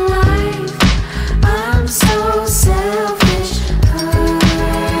all my life. I'm so selfish.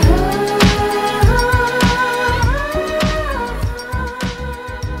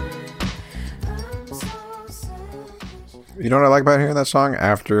 You know what I like about hearing that song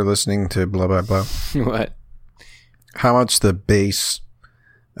after listening to Blow by Blow? What? How much the bass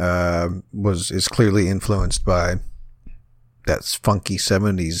is clearly influenced by that funky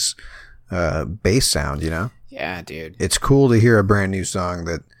 70s bass sound, you know? Yeah, dude. It's cool to hear a brand new song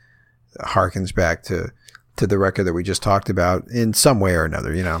that harkens back to the record that we just talked about in some way or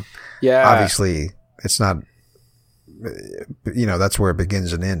another, you know? Yeah. Obviously, it's not, you know, that's where it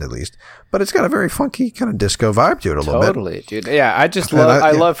begins and ends at least. But it's got a very funky kind of disco vibe to it a little bit. Totally, dude. Yeah,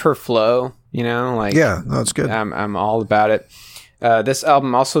 I love her flow, you know? Like, yeah, no, it's good. I'm all about it. This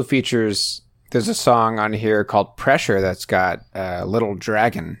album also features, there's a song on here called Pressure that's got Little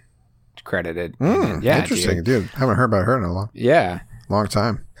Dragon credited. Yeah, interesting, dude. Haven't heard about her in a long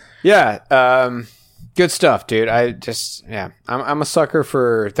time. Yeah, good stuff, dude. I'm a sucker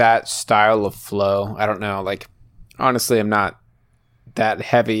for that style of flow. I don't know, like, honestly, I'm not that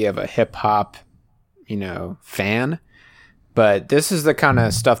heavy of a hip hop, you know, fan, but this is the kind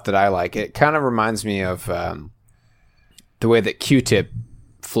of stuff that I like. It kind of reminds me of the way that Q-Tip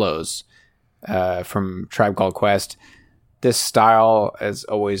flows from Tribe Called Quest. This style is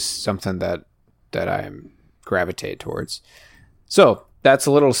always something that I gravitate towards. So that's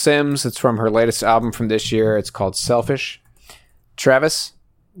a Little Simz. It's from her latest album from this year. It's called Selfish. Travis,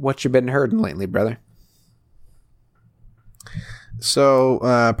 what you been hearing lately, brother? So,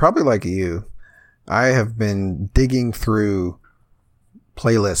 probably like you, I have been digging through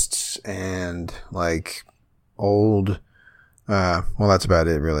playlists and like old, that's about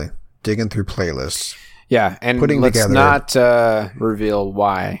it really. Digging through playlists. Yeah, and let's together, not reveal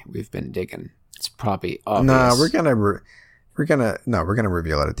why we've been digging. It's probably obvious. No, we're gonna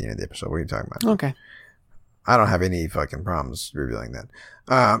reveal it at the end of the episode. What are you talking about? Okay. I don't have any fucking problems revealing that.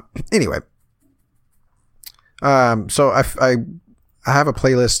 Anyway. So I have a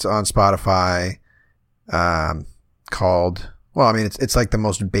playlist on Spotify, called, well, I mean, it's like the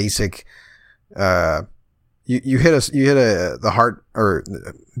most basic, you hit the heart, or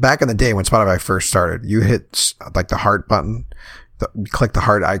back in the day when Spotify first started, you hit like the heart button, you click the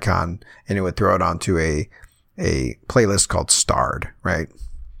heart icon and it would throw it onto a a playlist called Starred, right?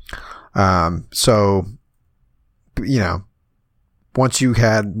 So, you know, once you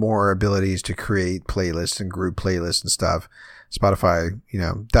had more abilities to create playlists and group playlists and stuff, Spotify, you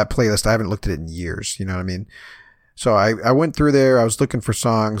know, that playlist, I haven't looked at it in years, you know what I mean? So I went through there. I was looking for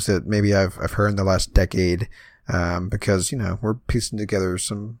songs that maybe I've heard in the last decade, because, you know, we're piecing together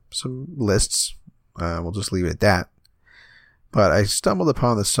some lists. We'll just leave it at that. But I stumbled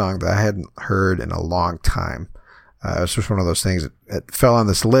upon this song that I hadn't heard in a long time. It's just one of those things that fell on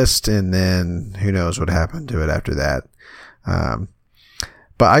this list, and then who knows what happened to it after that.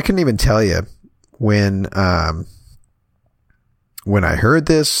 But I couldn't even tell you when I heard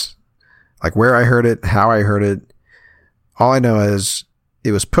this, like where I heard it, how I heard it. All I know is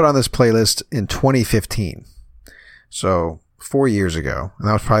it was put on this playlist in 2015. So 4 years ago. And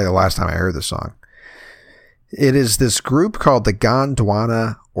that was probably the last time I heard this song. It is this group called the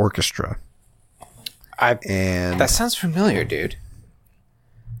Gondwana Orchestra. That sounds familiar, dude.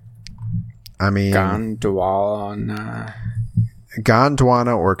 I mean, Gondwana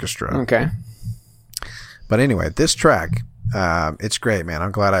Orchestra. Okay. But anyway, this track, it's great, man.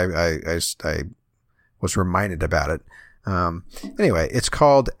 I'm glad I was reminded about it. Anyway, it's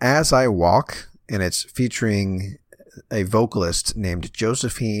called As I Walk, and it's featuring a vocalist named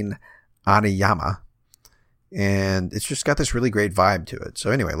Josephine Aniyama. And it's just got this really great vibe to it.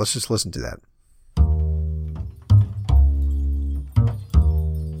 So anyway, let's just listen to that.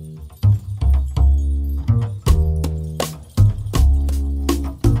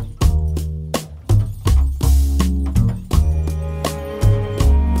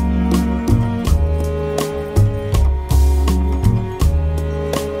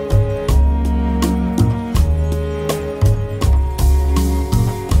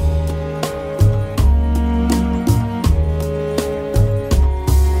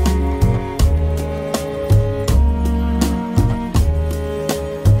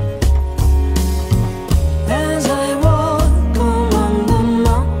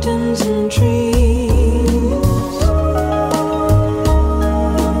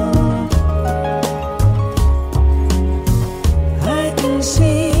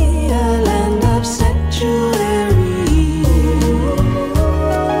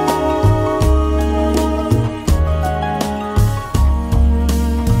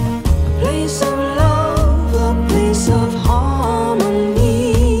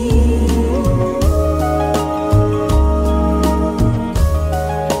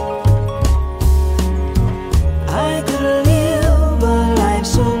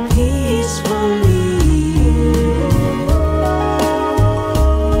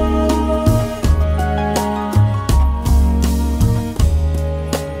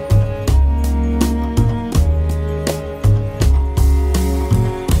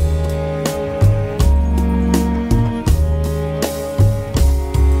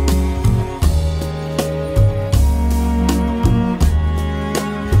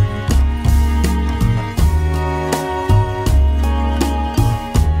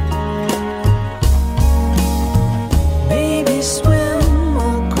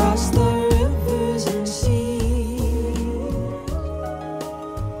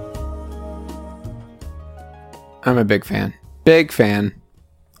 I'm a big fan. Big fan.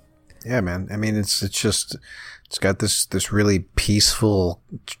 Yeah, man. I mean, it's got this really peaceful,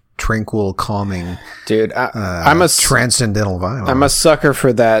 tranquil, calming, dude. I'm a transcendental vibe. I'm a sucker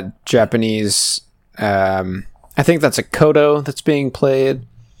for that Japanese. I think that's a koto that's being played.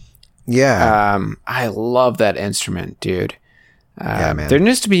 Yeah. I love that instrument, dude. Yeah, man. There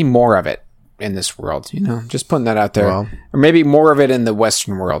needs to be more of it in this world, you know, just putting that out there. Well, or maybe more of it in the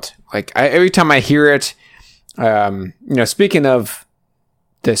Western world. Like every time I hear it, you know, speaking of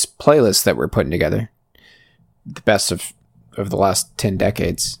this playlist that we're putting together, the best of the last 10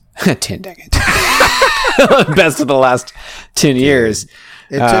 decades, 10 decades, best of the last 10 years.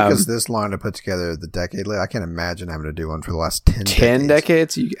 It took us this long to put together the decade list. I can't imagine having to do one for the last 10 decades. 10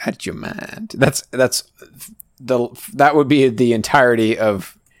 decades? You got your mind. That would be the entirety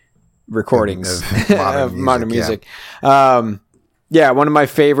of recordings of modern music. Yeah, one of my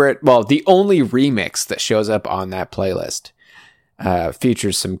favorite, well, the only remix that shows up on that playlist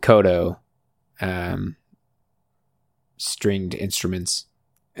features some koto stringed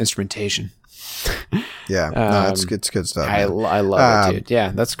instrumentation. Yeah, no, it's good stuff. I love it, dude.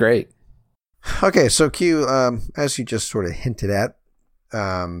 Yeah, that's great. Okay, so Q, as you just sort of hinted at,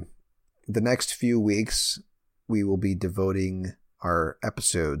 the next few weeks we will be devoting our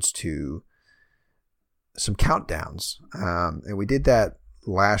episodes to some countdowns. And we did that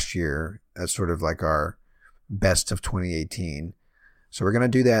last year as sort of like our best of 2018. So we're going to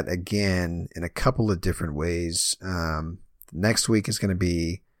do that again in a couple of different ways. Next week is going to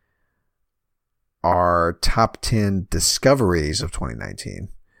be our top 10 discoveries of 2019.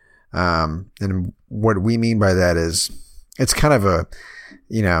 And what we mean by that is it's kind of a,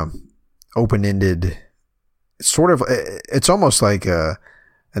 open-ended sort of, it's almost like an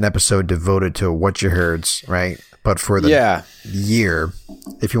episode devoted to what you heard, right? But for the year,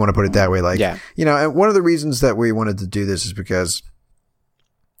 if you want to put it that way, and one of the reasons that we wanted to do this is because,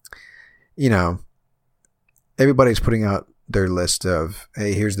 everybody's putting out their list of,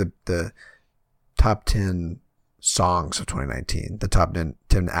 hey, here's the top 10 songs of 2019, the top 10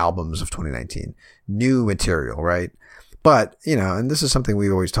 albums of 2019, new material, right? But, and this is something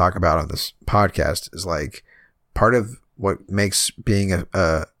we always talk about on this podcast, is like part of what makes being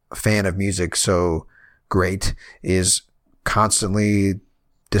a fan of music so great is constantly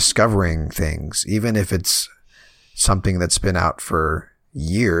discovering things, even if it's something that's been out for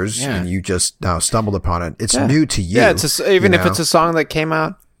years and you just now stumbled upon it. It's new to you. Yeah, even if it's a song that came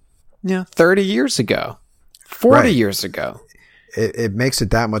out 30 years ago, 40 years ago. It makes it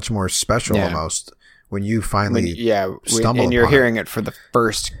that much more special almost when you finally stumble and you're upon hearing it for the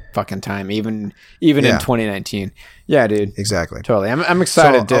first fucking time, even in 2019. Yeah, dude. Exactly. Totally. I'm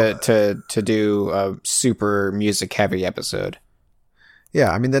excited to do a super music heavy episode.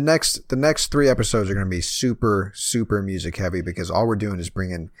 Yeah, I mean the next 3 episodes are going to be super, super music heavy because all we're doing is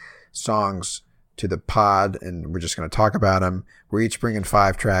bringing songs to the pod and we're just going to talk about them. We're each bringing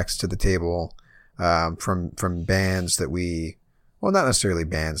 5 tracks to the table from bands that not necessarily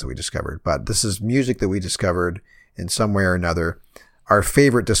bands that we discovered, but this is music that we discovered in some way or another, our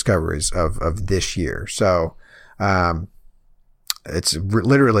favorite discoveries of this year. So it's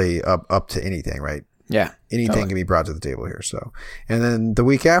literally up to anything, right? Yeah. Anything can be brought to the table here. So, and then the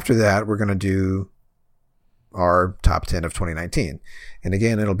week after that, we're going to do our top 10 of 2019. And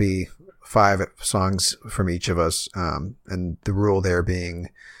again, it'll be 5 songs from each of us. And the rule there being,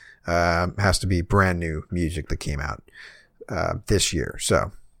 has to be brand new music that came out, this year.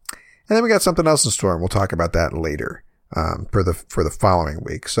 So, and then we got something else in store and we'll talk about that later, for the following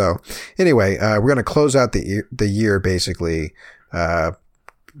week. So anyway, we're going to close out the year basically,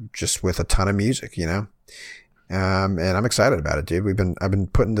 just with a ton of music, and I'm excited about it, dude. I've been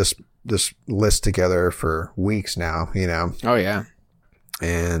putting this list together for weeks now, Oh yeah.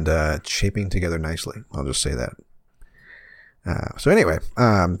 And, it's shaping together nicely. I'll just say that. So anyway,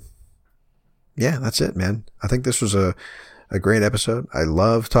 that's it, man. I think this was a great episode. I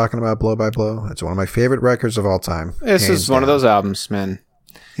love talking about Blow by Blow. It's one of my favorite records of all time. This is one of those albums, man.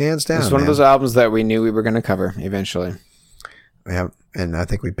 Hands down. It's one of those albums that we knew we were going to cover eventually. Yeah, and I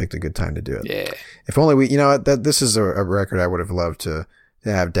think we picked a good time to do it. Yeah. If only this is a record I would have loved to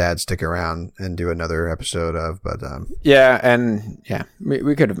have Dad stick around and do another episode of, but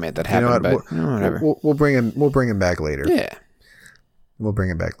we could have made that happen. But whatever. We'll bring him back later. Yeah, we'll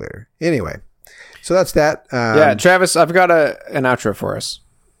bring him back later. Anyway, so that's that. Travis, I've got an outro for us.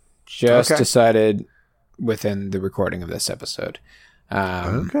 Just decided within the recording of this episode.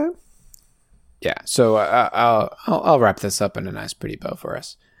 Okay. Yeah, so I'll wrap this up in a nice, pretty bow for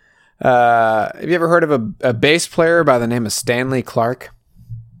us. Have you ever heard of a bass player by the name of Stanley Clarke?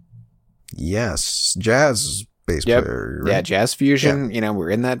 Yes, jazz bass player. Right? Yeah, jazz fusion. Yeah.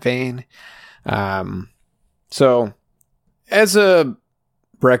 We're in that vein. So, as a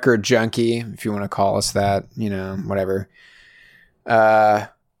record junkie, if you want to call us that, whatever.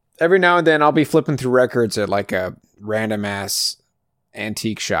 Every now and then I'll be flipping through records at like a random ass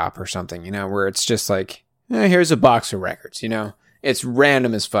antique shop or something, where it's just like, here's a box of records, it's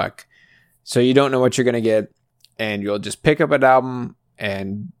random as fuck. So you don't know what you're going to get and you'll just pick up an album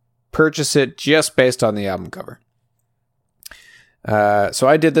and purchase it just based on the album cover. So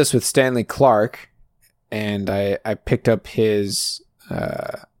I did this with Stanley Clarke and I picked up his,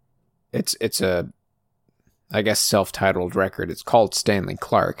 it's a, I guess, self-titled record. It's called Stanley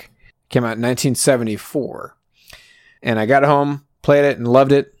Clarke. Came out in 1974. And I got home, played it, and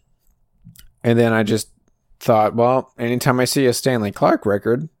loved it. And then I just thought, well, anytime I see a Stanley Clarke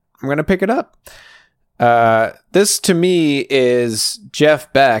record, I'm going to pick it up. This, to me, is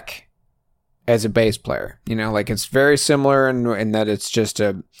Jeff Beck as a bass player. It's very similar in that it's just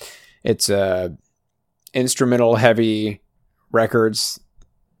it's a instrumental heavy records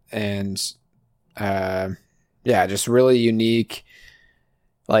and just really unique.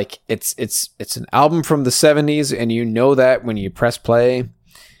 Like it's an album from the 70s and that when you press play,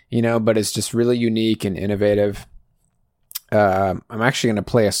 but it's just really unique and innovative. I'm actually going to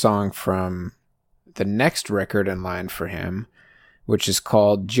play a song from the next record in line for him, which is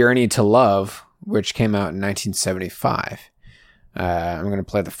called Journey to Love, which came out in 1975. I'm going to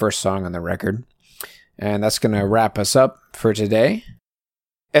play the first song on the record. And that's going to wrap us up for today.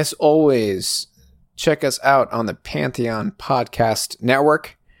 As always, check us out on the Pantheon Podcast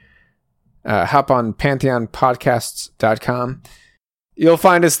Network. Hop on pantheonpodcasts.com. You'll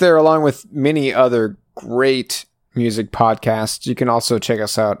find us there along with many other great music podcasts. You can also check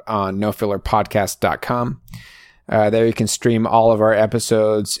us out on nofillerpodcast.com. There you can stream all of our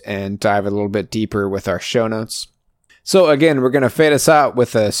episodes and dive a little bit deeper with our show notes. So again, we're going to fade us out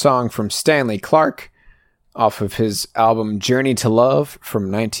with a song from Stanley Clarke off of his album Journey to Love from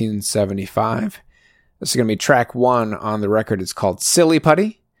 1975. This is going to be track 1 on the record. It's called Silly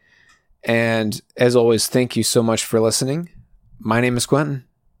Putty. And as always, thank you so much for listening. My name is Quentin.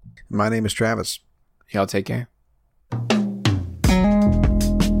 My name is Travis. Y'all take care.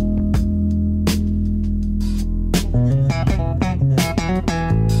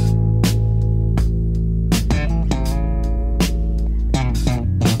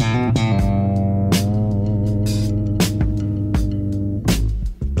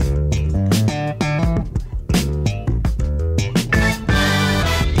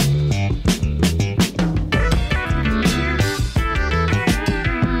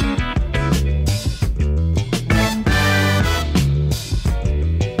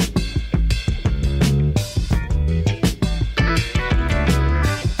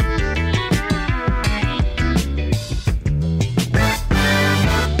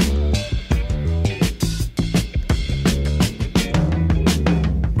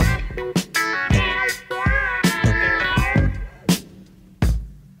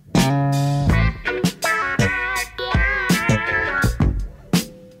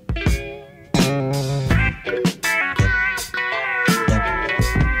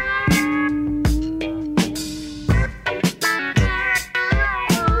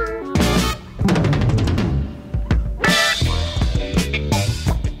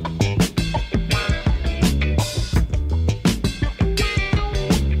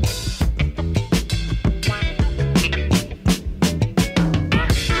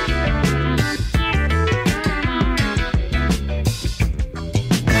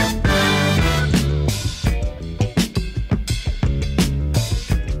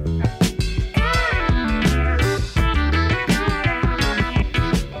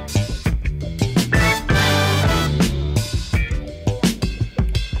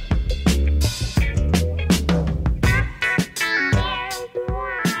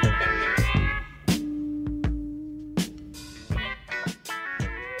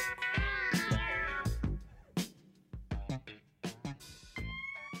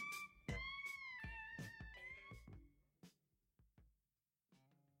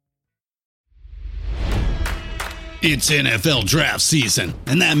 It's NFL draft season,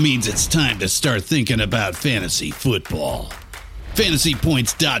 and that means it's time to start thinking about fantasy football.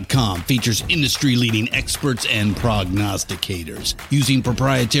 FantasyPoints.com features industry-leading experts and prognosticators using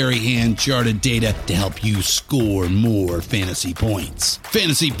proprietary hand-charted data to help you score more fantasy points.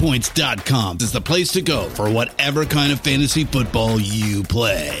 FantasyPoints.com is the place to go for whatever kind of fantasy football you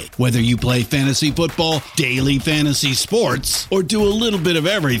play. Whether you play fantasy football, daily fantasy sports, or do a little bit of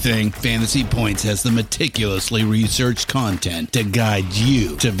everything, Fantasy Points has the meticulously researched content to guide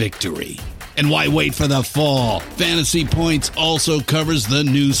you to victory. And why wait for the fall? Fantasy Points also covers the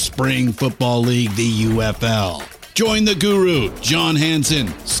new spring football league, the UFL. Join the guru, John Hansen,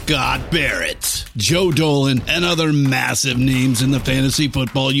 Scott Barrett, Joe Dolan, and other massive names in the fantasy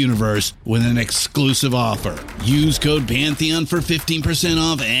football universe with an exclusive offer. Use code Pantheon for 15%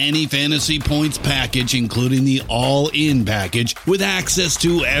 off any Fantasy Points package, including the all-in package, with access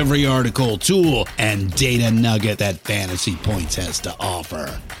to every article, tool, and data nugget that Fantasy Points has to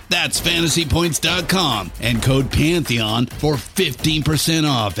offer. That's FantasyPoints.com and code Pantheon for 15%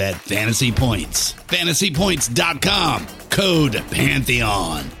 off at Fantasy Points. FantasyPoints.com, code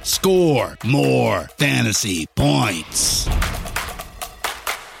Pantheon. Score more fantasy points.